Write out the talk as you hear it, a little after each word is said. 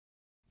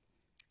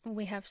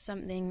We have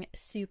something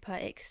super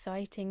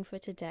exciting for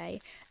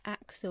today.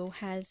 Axel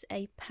has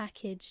a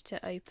package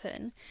to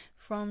open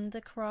from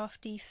the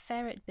Crafty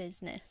Ferret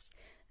business.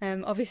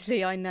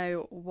 Obviously I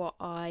know what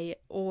I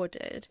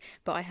ordered,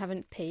 but I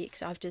haven't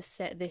peeked. I've just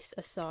set this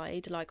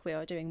aside like we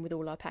are doing with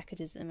all our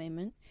packages at the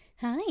moment.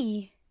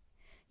 Hi,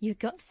 you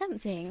got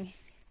something.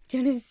 Do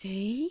you want to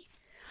see?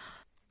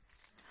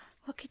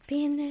 What could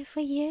be in there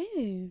for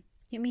you?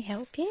 Let me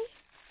help you?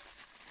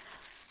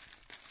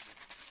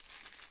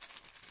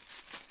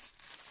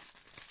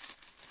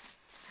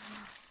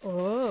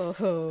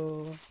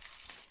 Oh,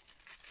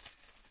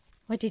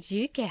 what did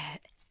you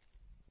get?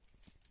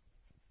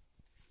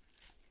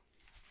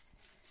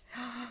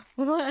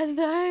 What are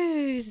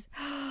those?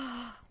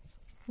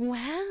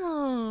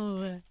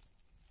 Wow!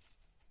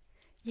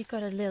 You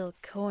got a little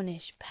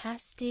Cornish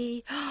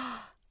pasty.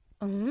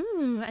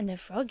 And a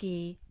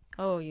froggy.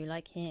 Oh, you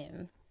like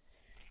him.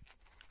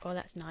 Oh,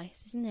 that's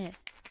nice, isn't it?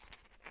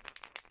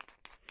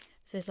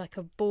 So there's like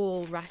a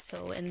ball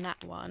rattle in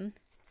that one.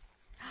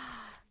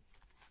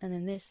 And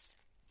then this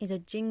is a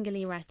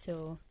jingly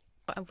rattle.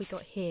 What have we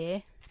got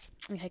here?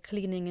 Okay,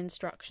 cleaning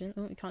instructions.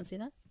 Oh, you can't see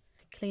that.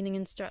 Cleaning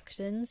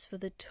instructions for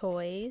the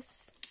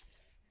toys.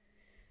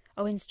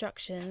 Oh,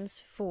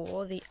 instructions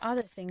for the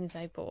other things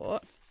I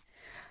bought.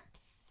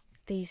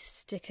 These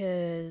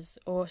stickers,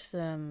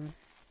 awesome.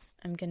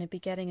 I'm going to be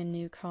getting a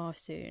new car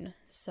soon,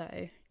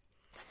 so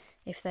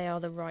if they are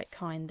the right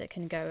kind that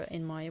can go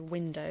in my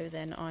window,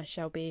 then I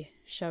shall be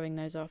showing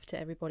those off to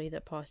everybody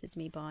that passes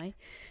me by.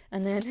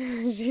 And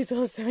then she's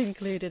also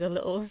included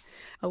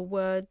a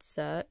word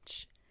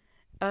search.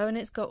 Oh, and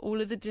it's got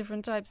all of the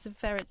different types of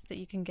ferrets that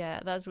you can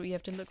get. That's what you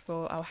have to look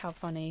for. Oh, how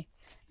funny.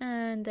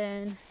 And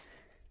then,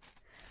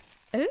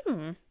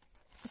 oh,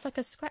 it's like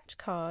a scratch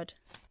card.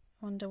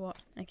 Wonder what.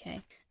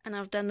 Okay. And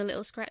I've done the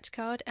little scratch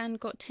card and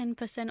got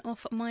 10%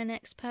 off my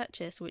next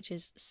purchase, which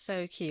is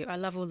so cute. I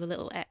love all the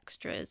little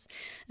extras.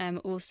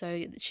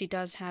 Also, she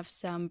does have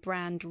some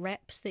brand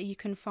reps that you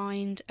can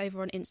find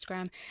over on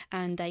Instagram,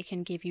 and they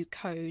can give you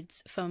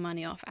codes for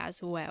money off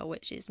as well,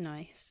 which is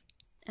nice.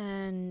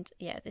 And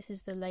yeah, this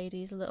is the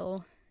lady's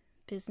little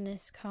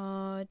business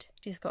card.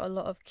 She's got a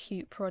lot of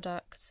cute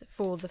products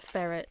for the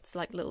ferrets,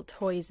 like little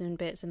toys and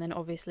bits, and then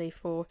obviously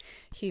for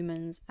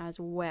humans as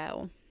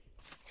well.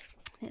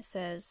 It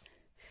says,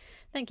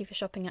 thank you for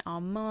shopping at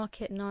our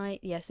market night.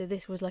 Yeah, so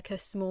this was like a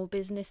small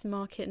business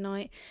market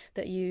night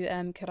that you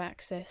could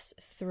access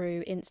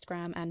through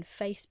Instagram and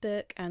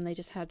Facebook, and they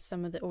just had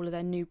some of all of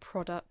their new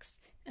products.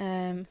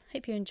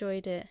 Hope you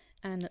enjoyed it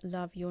and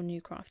love your new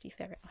Crafty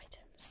Ferret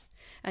items.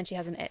 And she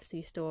has an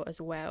Etsy store as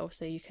well,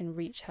 so you can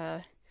reach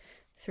her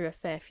through a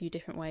fair few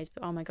different ways.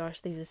 But oh my gosh,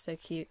 these are so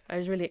cute. I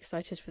was really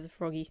excited for the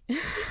froggy.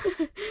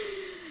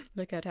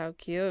 Look at how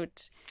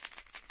cute.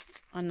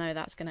 I know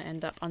that's going to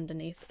end up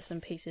underneath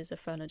some pieces of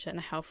furniture, and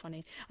how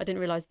funny. I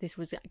didn't realise this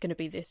was going to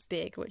be this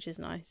big, which is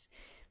nice.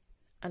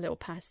 A little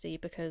pasty,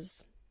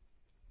 because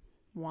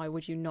why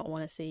would you not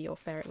want to see your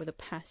ferret with a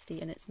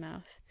pasty in its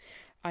mouth?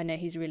 I know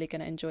he's really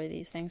going to enjoy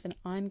these things, and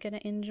I'm going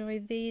to enjoy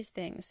these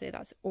things, so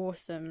that's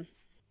awesome.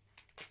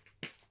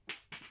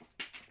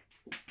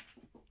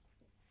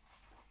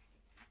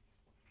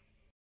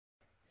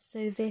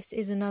 So this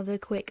is another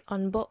quick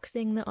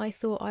unboxing that I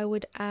thought I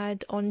would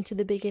add on to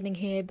the beginning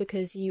here,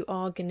 because you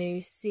are going to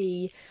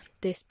see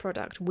this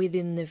product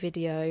within the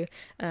video,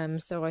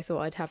 so I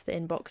thought I'd have the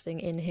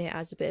unboxing in here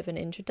as a bit of an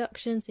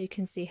introduction so you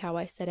can see how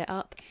I set it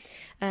up.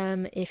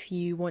 If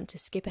you want to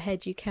skip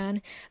ahead you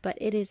can, but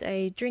it is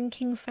a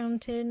drinking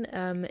fountain.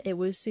 It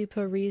was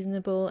super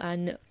reasonable,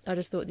 and I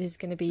just thought this is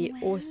going to be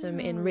awesome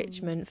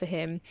enrichment for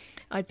him.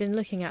 I'd been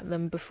looking at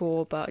them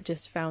before but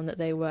just found that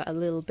they were a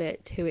little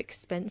bit too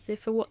expensive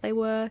for what they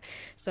were,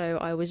 so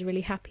I was really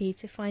happy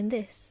to find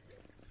this.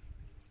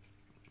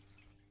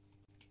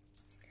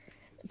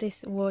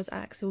 This was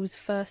Axel's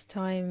first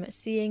time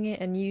seeing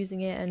it and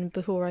using it, and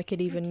before I could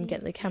even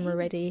get the camera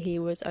ready he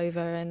was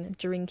over and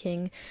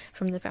drinking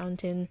from the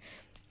fountain,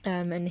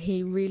 and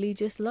he really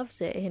just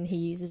loves it, and he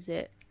uses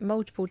it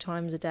multiple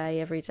times a day,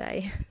 every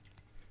day.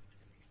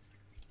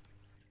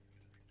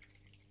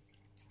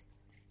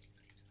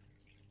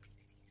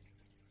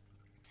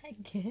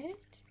 Good.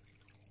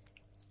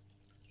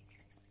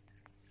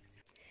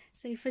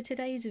 So for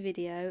today's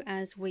video,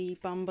 as we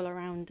bumble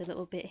around a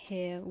little bit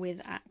here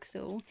with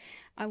Axel,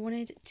 I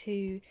wanted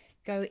to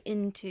go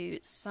into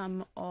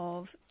some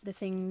of the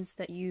things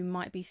that you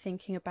might be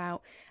thinking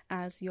about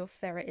as your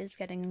ferret is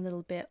getting a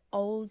little bit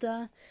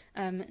older.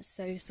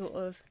 So sort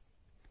of,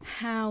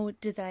 how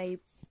do they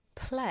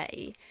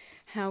play?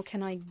 How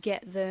can I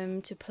get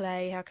them to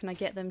play? How can I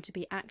get them to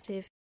be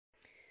active?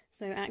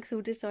 So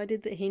Axel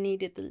decided that he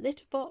needed the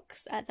litter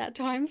box at that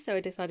time, so I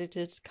decided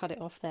to just cut it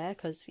off there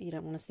because you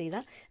don't want to see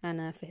that,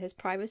 and for his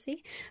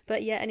privacy.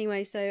 But yeah,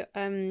 anyway, so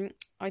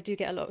I do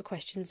get a lot of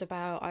questions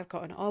about, I've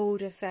got an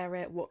older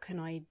ferret, what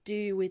can I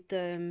do with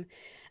them?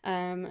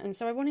 And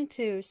so I wanted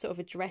to sort of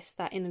address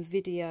that in a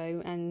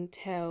video and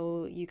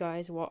tell you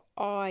guys what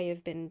I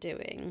have been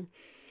doing,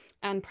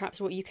 and perhaps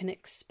what you can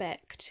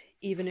expect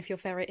even if your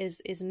ferret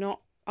is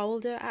not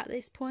older at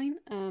this point.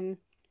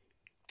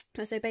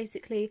 So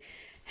basically,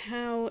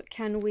 how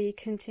can we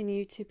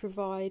continue to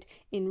provide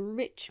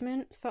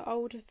enrichment for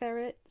older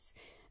ferrets,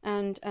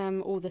 and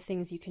all the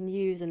things you can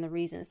use and the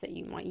reasons that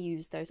you might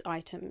use those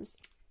items.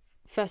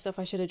 First off,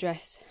 I should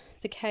address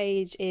the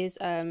cage is,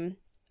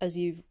 as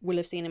you will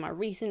have seen in my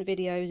recent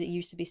videos, it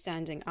used to be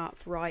standing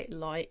upright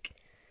like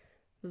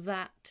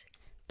that,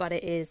 but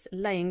it is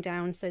laying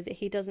down so that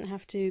he doesn't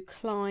have to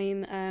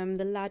climb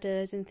the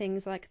ladders and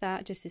things like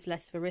that. Just is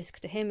less of a risk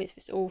to him if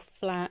it's all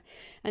flat,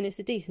 and it's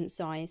a decent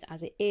size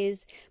as it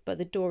is, but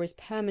the door is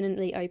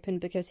permanently open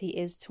because he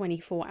is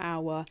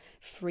 24-hour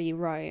free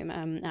roam.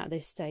 At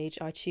this stage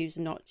I choose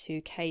not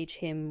to cage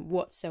him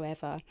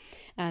whatsoever,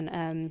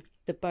 and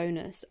the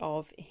bonus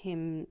of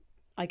him,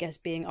 I guess,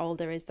 being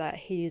older is that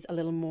he's a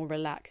little more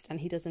relaxed and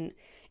he doesn't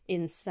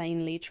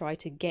insanely try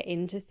to get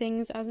into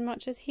things as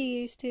much as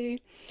he used to,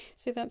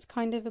 so that's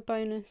kind of a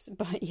bonus.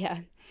 But yeah,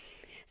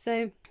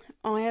 so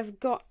I have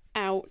got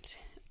out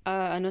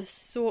an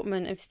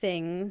assortment of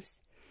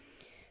things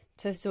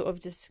to sort of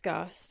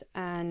discuss,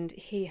 and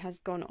he has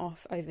gone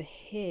off over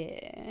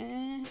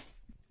here.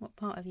 What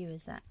part of you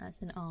is that?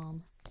 That's an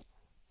arm.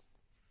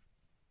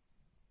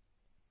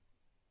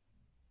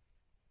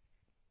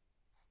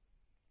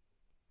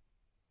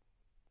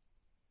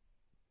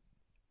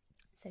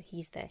 So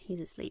he's there, he's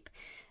asleep,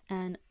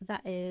 and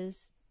that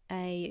is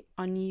a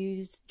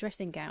unused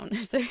dressing gown.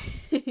 So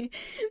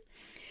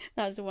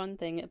that's one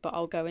thing, but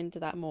I'll go into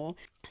that more.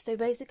 So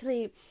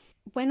basically,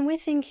 when we're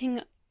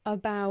thinking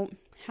about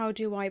how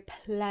do I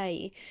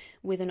play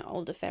with an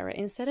older ferret,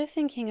 instead of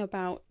thinking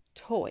about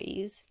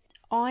toys,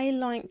 I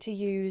like to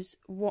use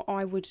what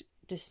I would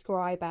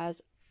describe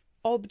as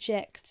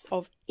objects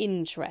of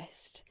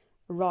interest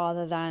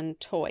rather than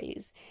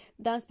toys.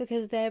 That's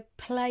because their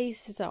play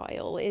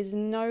style is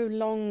no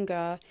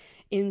longer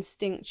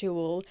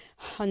instinctual,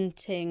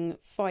 hunting,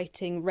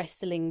 fighting,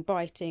 wrestling,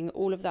 biting,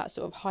 all of that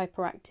sort of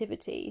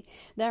hyperactivity.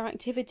 Their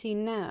activity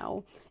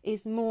now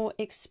is more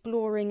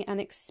exploring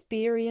and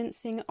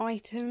experiencing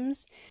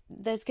items.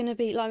 There's going to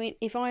be, I mean,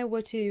 if I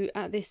were to,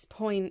 at this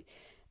point,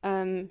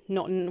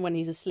 not when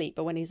he's asleep,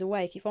 but when he's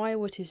awake, if I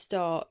were to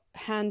start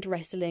hand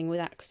wrestling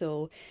with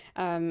Axel,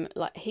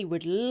 like he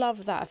would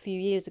love that a few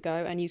years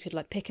ago, and you could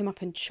like pick him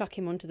up and chuck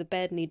him onto the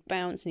bed and he'd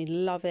bounce and he'd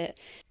love it.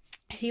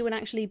 He would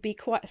actually be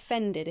quite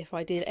offended if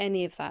I did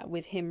any of that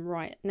with him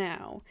right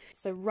now.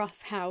 So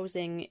rough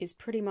housing is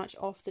pretty much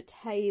off the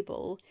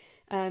table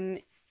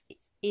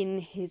in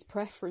his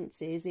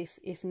preferences,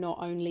 if not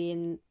only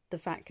in the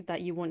fact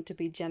that you want to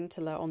be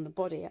gentler on the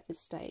body at this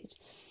stage.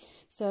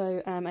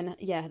 So, and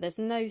yeah, there's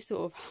no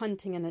sort of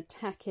hunting and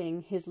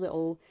attacking his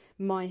little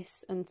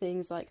mice and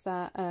things like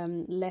that.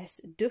 Less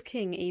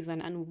ducking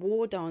even, and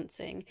war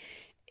dancing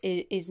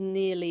is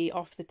nearly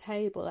off the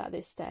table at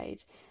this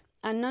stage.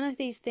 And none of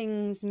these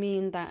things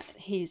mean that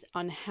he's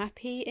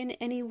unhappy in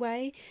any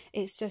way.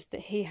 It's just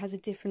that he has a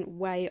different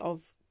way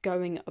of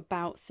going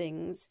about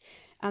things,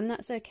 and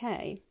that's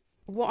okay.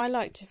 What I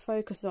like to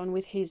focus on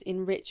with his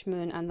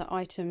enrichment and the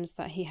items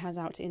that he has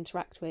out to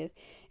interact with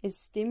is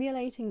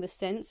stimulating the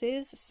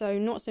senses. So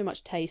not so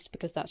much taste,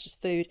 because that's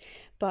just food,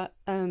 but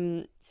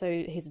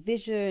so his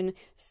vision,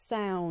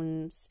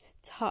 sounds,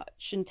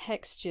 touch and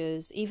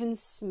textures, even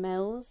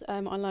smells, I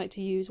like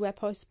to use where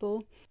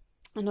possible.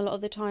 And a lot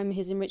of the time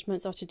his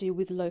enrichments are to do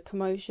with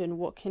locomotion.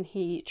 What can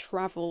he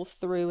travel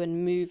through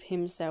and move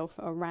himself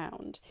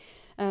around?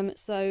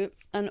 So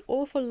an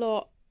awful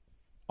lot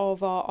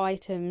of our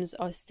items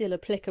are still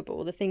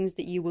applicable. The things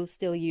that you will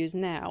still use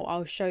now,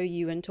 I'll show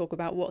you and talk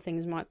about what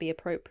things might be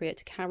appropriate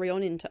to carry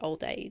on into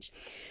old age.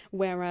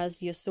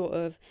 Whereas your sort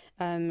of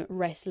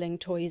wrestling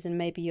toys and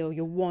maybe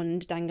your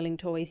wand dangling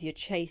toys, your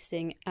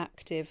chasing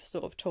active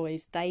sort of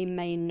toys, they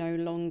may no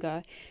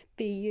longer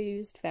be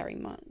used very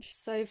much.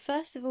 So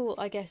first of all,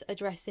 I guess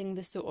addressing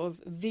the sort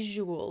of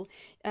visual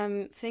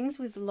things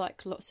with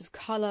like lots of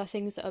colour,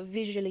 things that are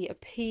visually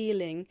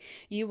appealing,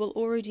 you will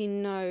already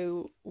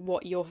know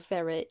what your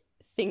ferret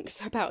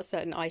thinks about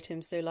certain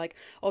items. So like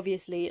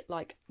obviously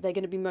like they're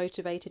going to be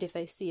motivated if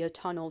they see a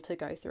tunnel to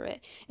go through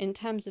it. In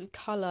terms of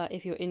colour,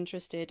 if you're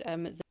interested,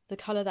 the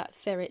colour that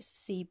ferrets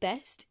see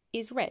best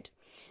is red.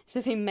 So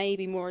they may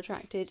be more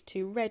attracted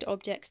to red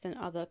objects than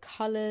other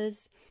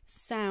colours.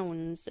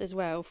 Sounds as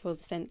well for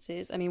the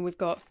senses. I mean, we've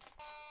got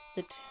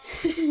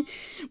the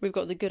we've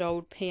got the good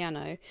old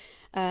piano.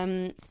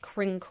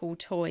 Crinkle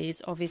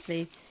toys,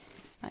 obviously,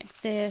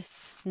 like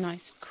this.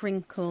 Nice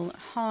crinkle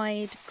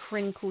hide,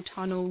 crinkle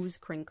tunnels,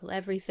 crinkle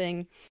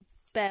everything.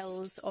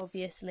 Bells,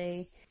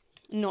 obviously.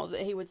 Not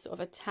that he would sort of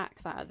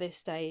attack that at this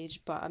stage,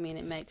 but I mean,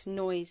 it makes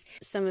noise.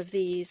 Some of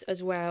these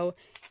as well.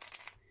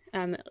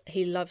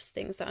 He loves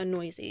things that are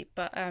noisy,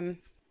 but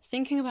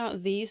thinking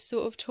about these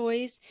sort of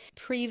toys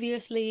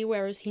previously,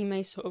 whereas he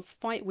may sort of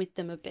fight with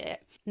them a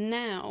bit,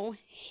 now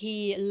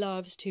he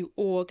loves to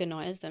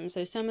organise them.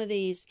 So some of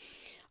these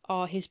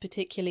are his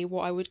particularly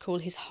what I would call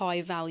his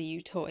high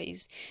value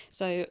toys.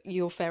 So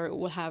your ferret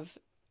will have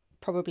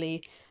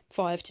probably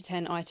 5 to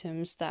 10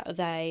 items that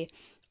they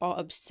are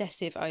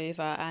obsessive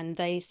over, and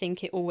they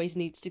think it always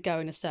needs to go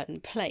in a certain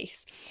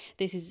place.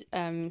 This is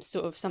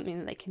sort of something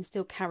that they can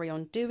still carry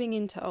on doing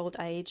into old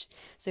age.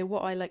 So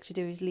what I like to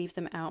do is leave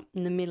them out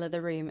in the middle of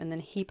the room, and then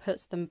he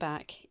puts them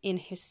back in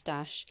his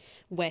stash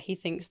where he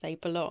thinks they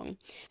belong.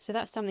 So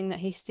that's something that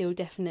he still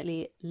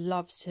definitely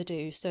loves to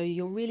do. So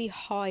your really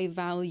high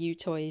value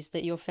toys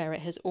that your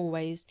ferret has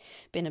always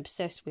been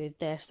obsessed with,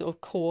 their sort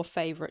of core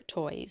favourite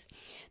toys,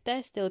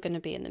 they're still going to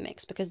be in the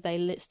mix because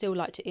they still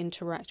like to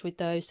interact with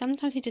those.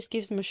 Sometimes he just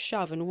gives them a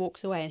shove and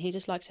walks away, and he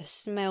just likes to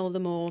smell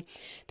them all,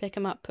 pick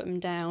them up, put them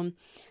down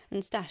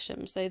and stash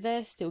them. So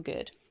they're still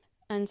good.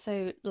 And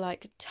so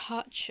like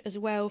touch as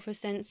well for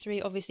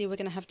sensory. Obviously we're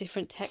going to have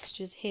different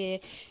textures here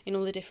in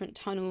all the different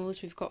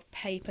tunnels. We've got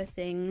paper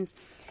things.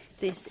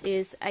 This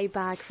is a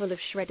bag full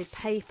of shredded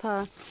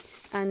paper.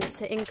 And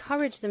to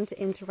encourage them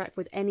to interact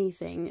with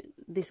anything,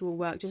 this will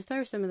work. Just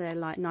throw some of their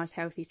like nice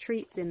healthy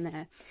treats in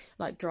there,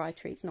 like dry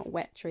treats, not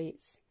wet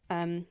treats.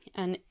 And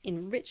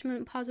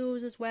enrichment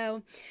puzzles as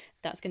well.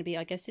 That's going to be,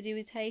 I guess, to do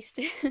with taste.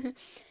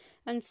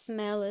 And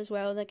smell as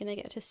well. They're going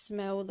to get to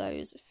smell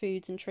those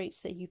foods and treats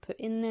that you put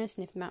in there,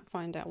 sniff them out,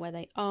 find out where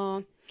they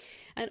are.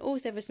 And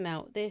also for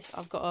smell, this,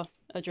 I've got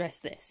to address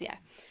this, yeah.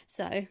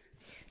 So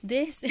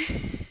this,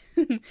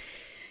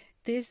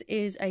 this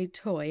is a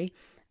toy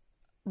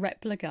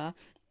replica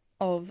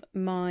of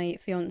my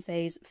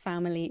fiance's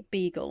family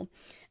beagle,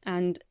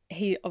 and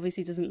he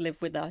obviously doesn't live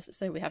with us,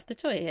 so we have the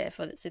toy here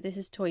for this. So this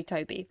is Toy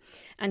Toby,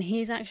 and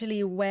he's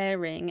actually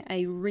wearing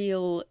a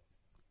real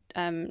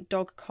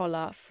dog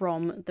collar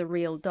from the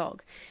real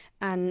dog.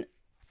 And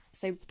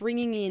so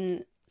bringing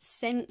in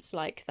scents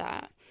like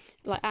that,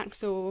 like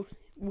Axel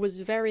was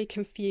very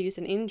confused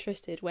and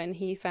interested when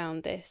he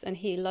found this, and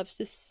he loves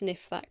to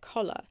sniff that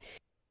collar.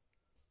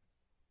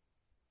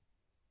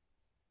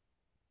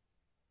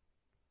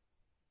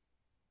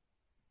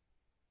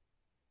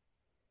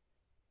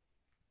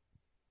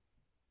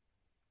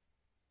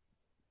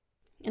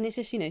 And it's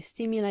just, you know,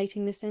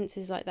 stimulating the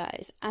senses like that.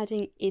 It's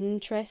adding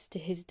interest to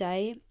his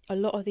day. A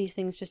lot of these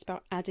things just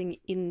about adding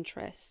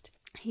interest.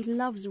 He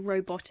loves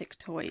robotic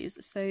toys.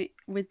 So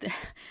with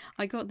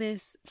I got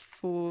this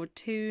for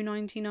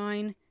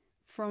 $2.99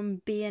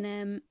 from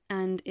B&M,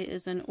 and it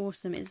is an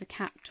awesome, it's a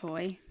cat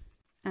toy.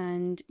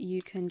 And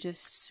you can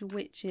just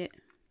switch it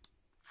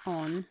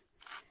on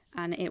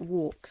and it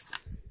walks.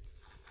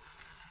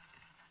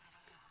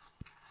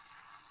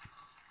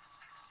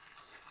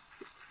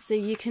 So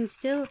you can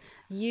still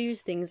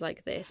use things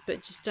like this,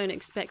 but just don't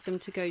expect them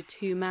to go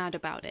too mad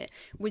about it.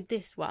 With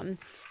this one,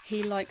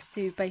 he likes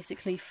to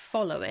basically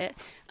follow it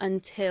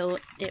until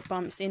it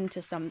bumps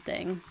into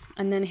something,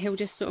 and then he'll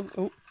just sort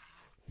of,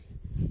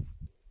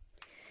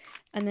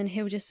 and then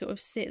he'll just sort of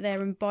sit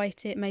there and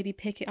bite it, maybe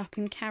pick it up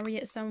and carry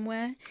it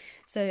somewhere.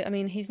 So, I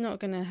mean, he's not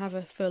going to have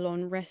a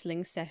full-on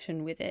wrestling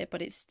session with it,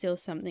 but it's still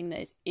something that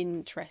is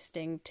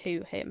interesting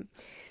to him.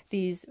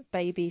 These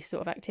baby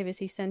sort of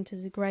activity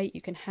centres are great.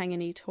 You can hang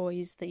any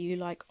toys that you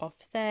like off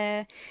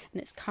there,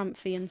 and it's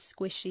comfy and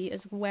squishy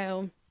as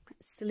well.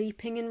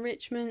 Sleeping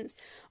enrichments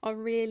are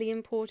really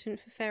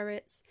important for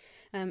ferrets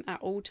at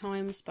all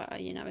times,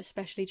 but you know,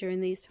 especially during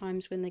these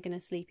times when they're going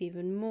to sleep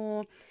even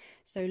more.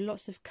 So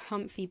lots of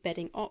comfy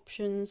bedding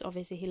options.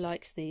 Obviously he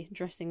likes the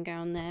dressing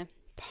gown there.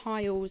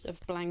 Piles of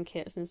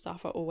blankets and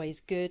stuff are always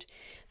good.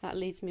 That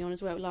leads me on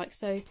as well. Like,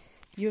 so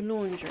your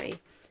laundry,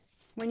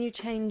 when you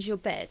change your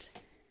bed,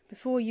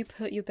 before you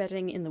put your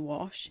bedding in the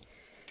wash,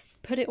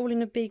 put it all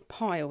in a big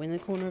pile in the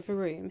corner of a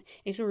room.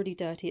 It's already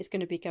dirty, it's going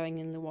to be going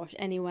in the wash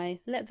anyway.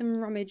 Let them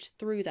rummage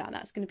through that.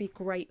 That's going to be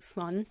great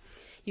fun.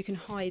 You can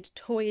hide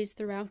toys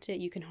throughout it,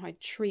 you can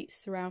hide treats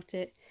throughout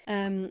it.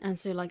 And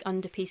so like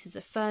under pieces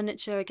of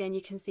furniture, again,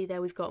 you can see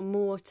there we've got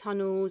more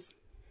tunnels.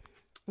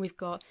 We've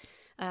got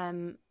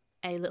a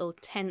little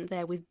tent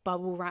there with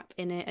bubble wrap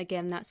in it.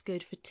 Again, that's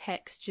good for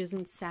textures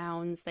and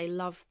sounds. They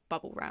love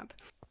bubble wrap.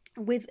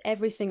 With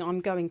everything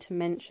I'm going to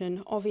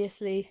mention,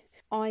 obviously,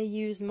 I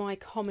use my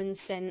common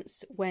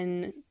sense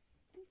when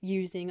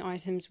using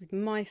items with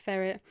my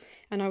ferret,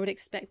 and I would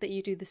expect that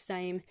you do the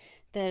same.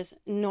 There's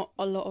not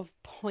a lot of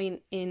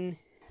point in,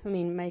 I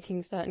mean,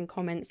 making certain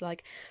comments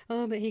like,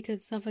 oh, but he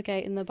could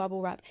suffocate in the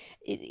bubble wrap.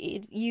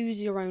 Use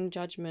your own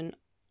judgment.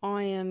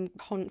 I am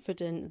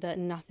confident that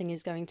nothing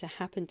is going to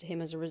happen to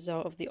him as a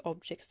result of the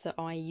objects that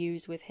I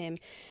use with him.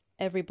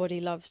 Everybody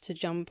loves to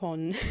jump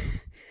on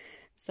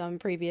some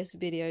previous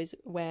videos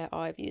where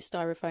I've used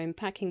styrofoam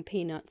packing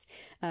peanuts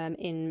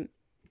in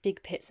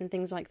dig pits and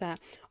things like that.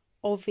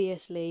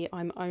 Obviously,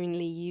 I'm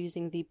only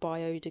using the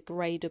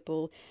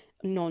biodegradable,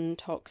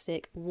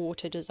 non-toxic,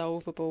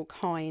 water-dissolvable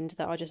kind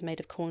that are just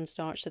made of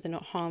cornstarch, so they're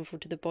not harmful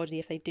to the body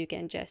if they do get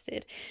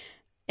ingested.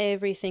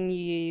 Everything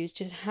you use,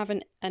 just have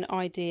an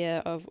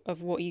idea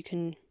of what you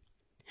can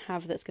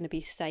have that's going to be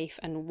safe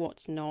and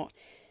what's not,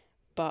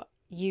 but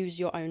use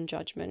your own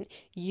judgment.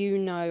 You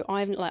know,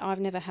 I've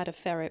never had a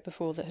ferret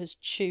before that has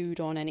chewed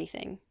on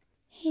anything.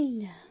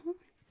 Hello.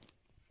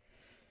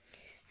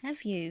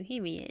 Have you?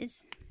 Here he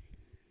is.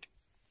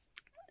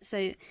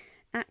 So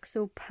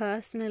Axel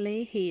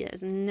personally, he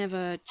has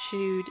never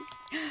chewed...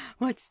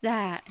 What's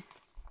that?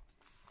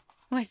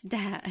 What's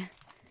that?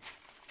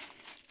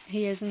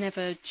 He has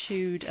never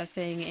chewed a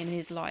thing in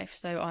his life,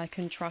 so I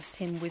can trust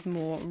him with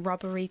more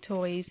rubbery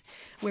toys,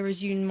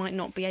 whereas you might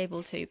not be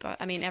able to. But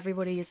I mean,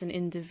 everybody is an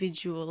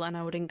individual, and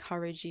I would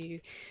encourage you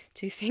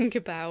to think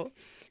about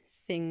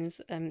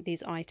things,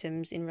 these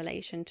items, in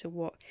relation to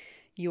what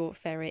your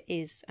ferret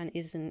is and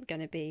isn't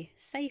going to be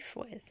safe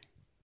with.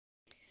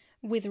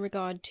 With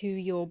regard to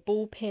your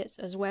ball pits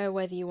as well,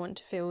 whether you want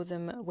to fill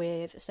them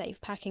with safe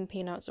packing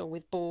peanuts or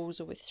with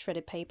balls or with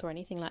shredded paper or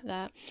anything like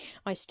that,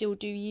 I still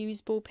do use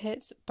ball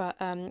pits, but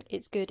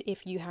it's good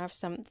if you have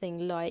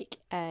something like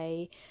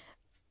a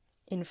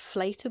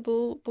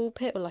inflatable ball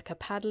pit or like a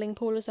paddling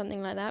pool or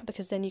something like that,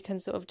 because then you can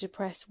sort of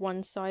depress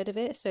one side of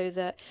it so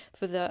that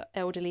for the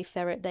elderly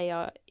ferret they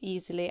are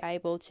easily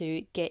able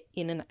to get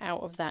in and out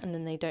of that, and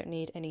then they don't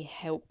need any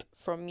help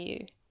from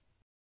you.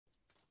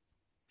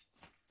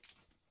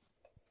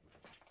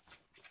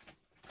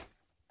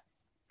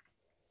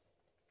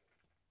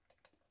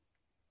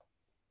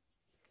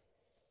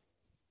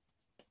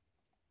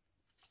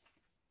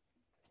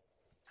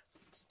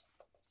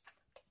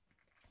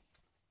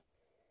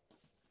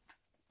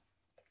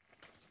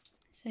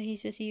 So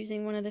he's just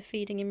using one of the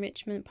feeding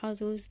enrichment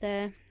puzzles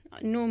there.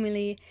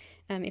 Normally,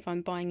 if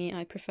I'm buying it,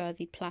 I prefer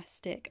the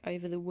plastic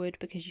over the wood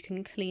because you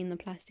can clean the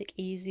plastic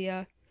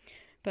easier.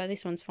 But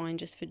this one's fine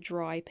just for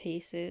dry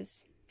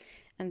pieces.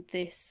 And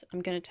this,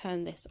 I'm going to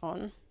turn this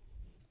on.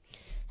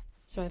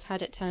 So I've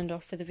had it turned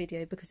off for the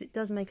video because it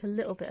does make a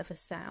little bit of a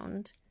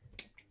sound.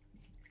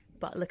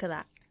 But look at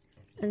that.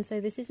 And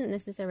so this isn't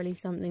necessarily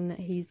something that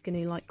he's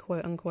going to like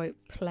quote unquote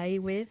play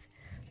with,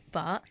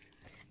 but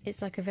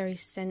it's like a very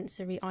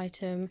sensory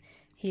item.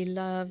 He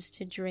loves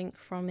to drink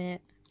from it,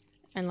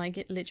 and like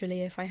it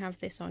literally, if I have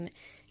this on,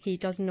 he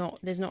does not,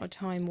 there's not a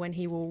time when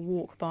he will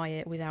walk by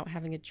it without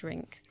having a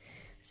drink.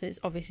 So it's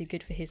obviously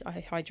good for his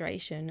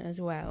hydration as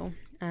well.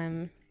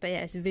 But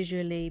yeah, it's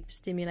visually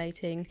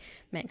stimulating,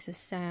 makes a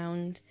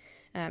sound,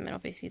 and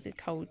obviously the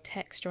cold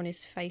texture on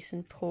his face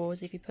and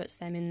paws if he puts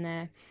them in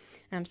there.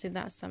 So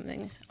that's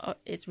something,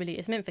 it's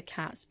meant for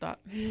cats, but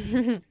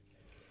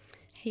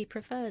he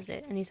prefers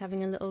it, and he's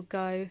having a little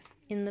go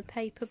in the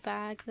paper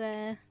bag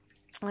there.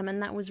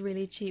 And that was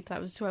really cheap. That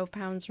was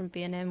 £12 from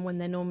B&M when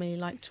they're normally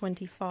like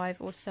 25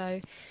 or so.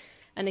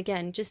 And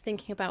again, just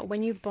thinking about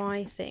when you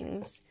buy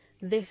things,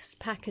 this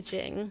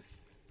packaging,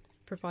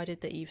 provided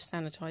that you've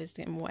sanitized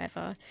it and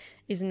whatever,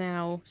 is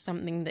now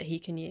something that he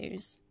can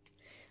use.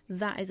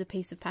 That is a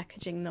piece of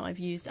packaging that I've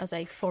used as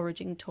a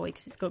foraging toy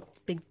because it's got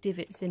big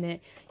divots in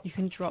it. You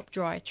can drop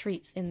dry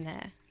treats in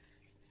there.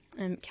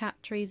 Cat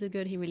trees are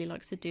good. He really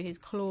likes to do his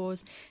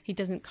claws. He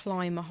doesn't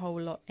climb a whole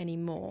lot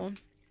anymore.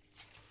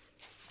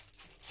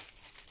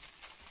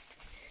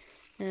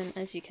 And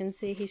as you can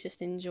see, he's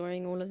just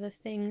enjoying all of the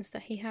things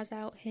that he has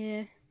out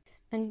here.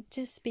 And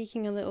just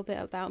speaking a little bit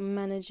about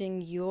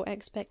managing your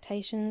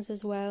expectations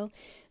as well.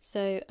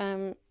 So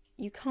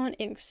you can't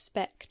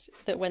expect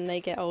that when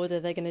they get older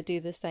they're going to do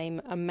the same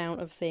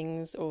amount of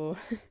things or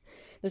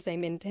the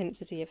same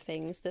intensity of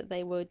things that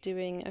they were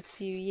doing a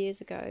few years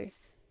ago.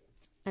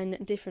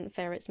 And different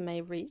ferrets may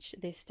reach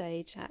this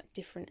stage at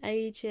different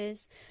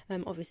ages.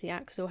 Obviously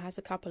Axel has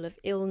a couple of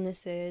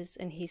illnesses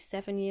and he's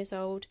 7 years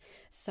old.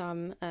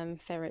 Some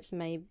ferrets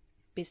may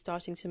be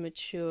starting to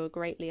mature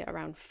greatly at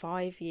around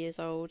 5 years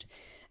old,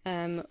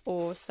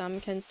 or some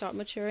can start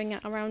maturing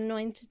at around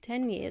 9 to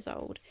 10 years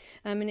old.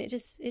 And it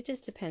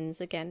just depends,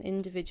 again,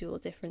 individual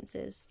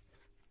differences.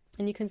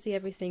 And you can see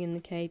everything in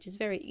the cage is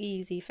very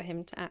easy for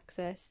him to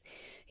access.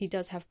 He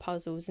does have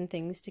puzzles and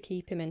things to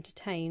keep him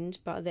entertained,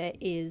 but there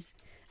is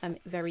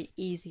very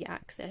easy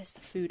access,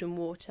 food and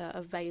water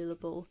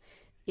available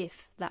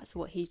if that's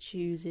what he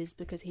chooses,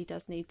 because he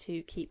does need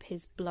to keep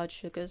his blood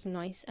sugars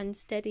nice and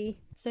steady.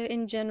 So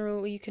in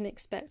general, you can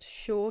expect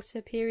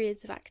shorter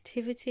periods of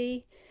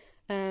activity.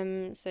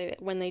 So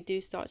when they do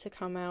start to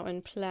come out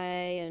and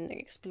play and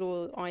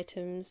explore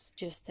items,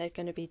 they're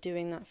going to be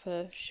doing that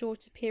for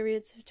shorter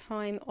periods of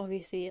time,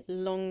 obviously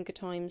longer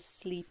times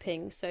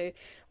sleeping. So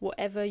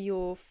whatever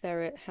your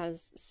ferret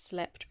has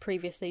slept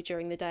previously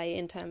during the day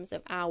in terms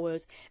of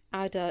hours,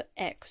 add an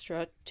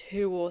extra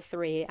 2 or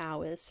 3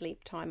 hours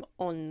sleep time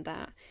on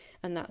that,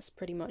 and that's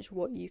pretty much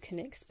what you can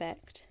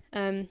expect.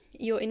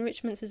 Your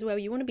enrichments as well,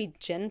 you want to be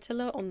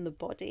gentler on the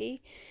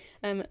body.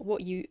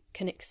 What you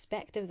can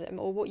expect of them,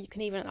 or what you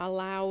can even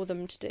allow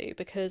them to do,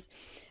 because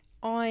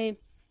I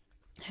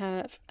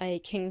have a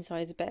king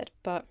size bed,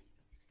 but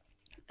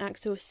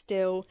Axel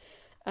still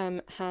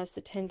has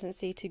the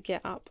tendency to get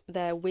up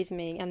there with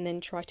me and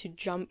then try to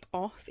jump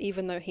off,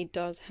 even though he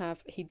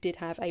did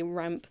have a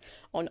ramp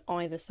on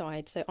either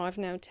side. So I've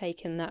now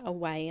taken that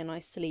away and I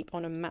sleep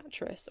on a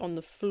mattress on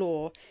the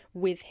floor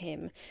with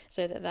him,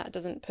 so that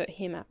doesn't put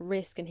him at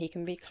risk and he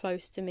can be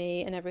close to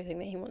me and everything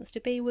that he wants to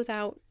be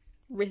without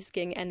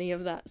risking any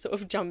of that sort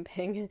of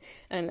jumping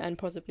and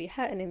possibly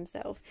hurting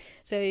himself.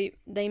 So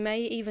they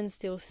may even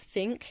still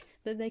think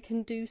that they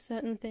can do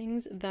certain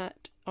things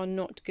that are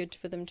not good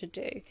for them to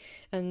do,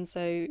 and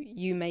so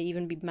you may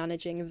even be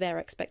managing their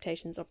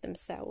expectations of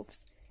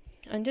themselves.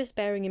 And just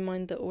bearing in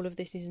mind that all of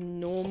this is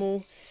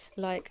normal,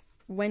 like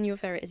when your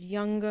ferret is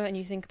younger and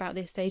you think about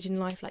this stage in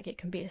life, like it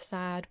can be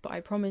sad, but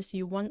I promise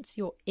you, once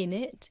you're in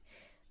it,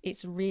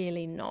 it's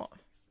really not.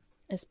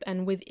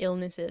 And with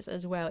illnesses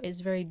as well,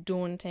 it's very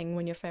daunting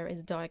when your ferret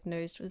is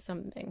diagnosed with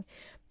something,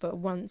 but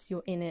once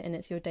you're in it and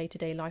it's your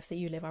day-to-day life that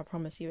you live, I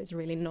promise you, it's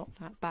really not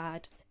that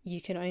bad.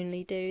 You can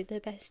only do the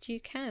best you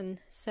can.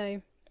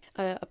 So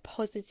a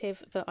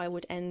positive that I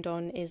would end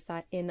on is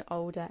that in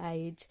older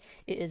age,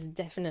 it is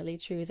definitely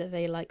true that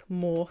they like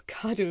more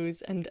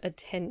cuddles and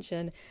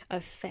attention,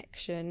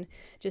 affection,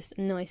 just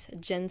nice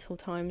gentle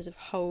times of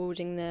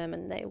holding them,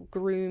 and they'll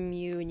groom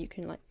you and you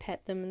can like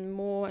pet them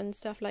more and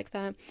stuff like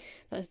that.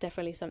 That's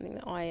definitely something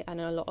that I and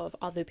a lot of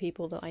other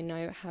people that I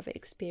know have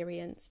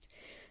experienced.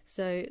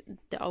 So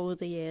the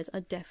older years are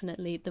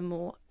definitely the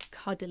more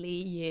cuddly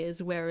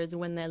years, whereas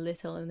when they're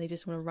little and they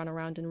just want to run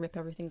around and rip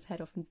everything's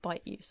head off and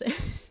bite you. So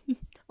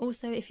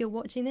also, if you're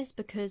watching this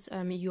because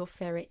your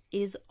ferret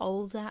is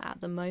older at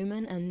the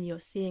moment and you're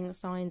seeing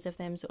signs of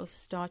them sort of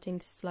starting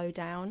to slow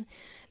down,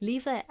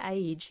 leave their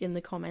age in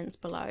the comments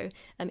below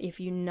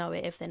if you know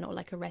it, if they're not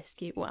like a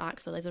rescue. Well,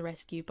 Axel is a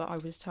rescue, but I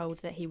was told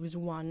that he was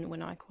 1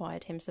 when I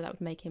acquired him, so that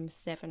would make him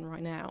 7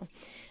 right now.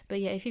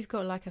 But yeah, if you've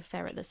got like a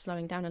ferret that's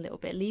slowing down a little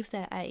bit, leave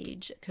their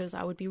age, because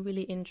I would be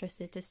really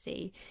interested to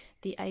see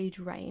the age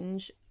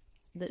range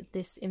that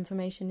this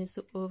information is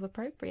sort of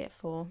appropriate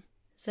for.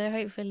 So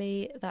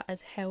hopefully that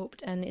has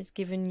helped and it's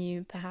given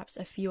you perhaps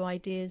a few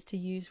ideas to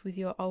use with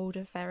your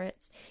older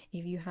ferrets.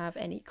 If you have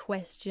any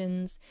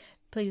questions,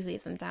 please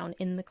leave them down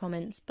in the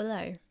comments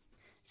below.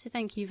 So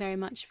thank you very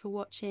much for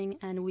watching,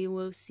 and we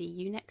will see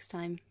you next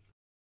time.